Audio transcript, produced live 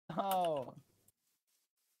Oh.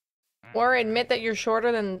 Or admit that you're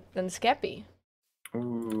shorter than Skeppy.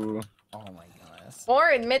 Ooh. Oh my goodness. Or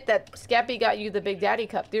admit that Skeppy got you the Big Daddy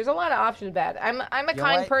cup. There's a lot of options, Bad. I'm a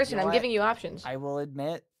kind person. I'm giving you options. I will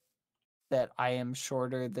admit that I am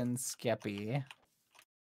shorter than Skeppy.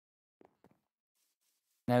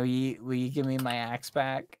 Now, will you give me my axe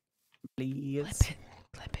back, please?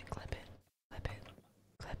 Clip it.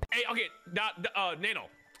 Hey, okay, Nano.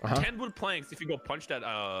 10 wood planks if you go punch that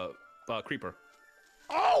creeper.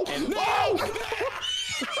 Oh no!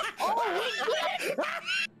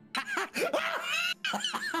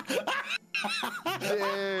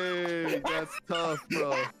 Dang, that's tough, bro.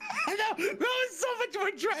 That was so much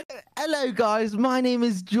more dread. Hello guys, my name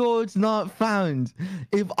is George Not Found.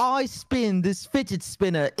 If I spin this fidget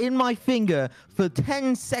spinner in my finger for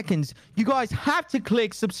 10 seconds, you guys have to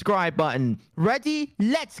click subscribe button. Ready?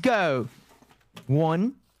 Let's go.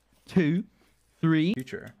 1, 2, 3.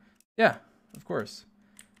 Future. Yeah, of course.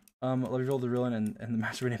 Let me roll the villain and the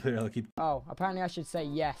master manipulator. I'll keep. Oh, apparently I should say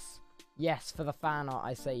yes. Yes, for the fan art,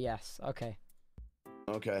 I say yes. Okay.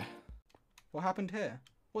 Okay. What happened here?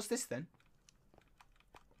 What's this then?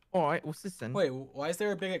 Alright, what's this then? Wait, why is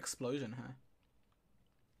there a big explosion here?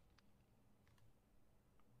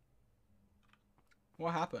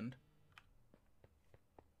 What happened?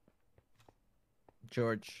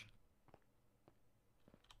 George.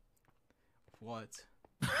 What?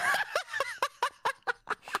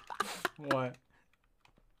 What?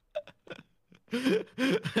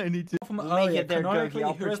 I need to. From Make earlier, it there, canonically, Gogi,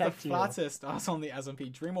 I'll who is the protect you. flattest ass on the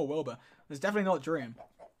SMP? Dream or Wilbur? It's definitely not Dream,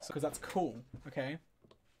 because that's cool. Okay.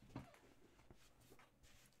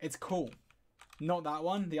 It's cool. Not that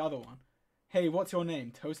one. The other one. Hey, what's your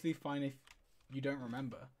name? Totally fine if you don't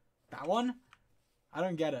remember. That one? I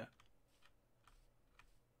don't get it.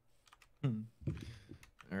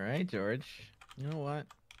 Alright, George. You know what?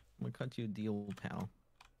 I'm gonna cut you a deal, pal.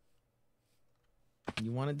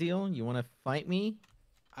 You want a deal? You want to fight me?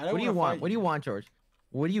 I don't What do you wanna want? fight What do you want, George?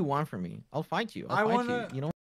 What do you want from me? I'll fight you. I'll fight you. You know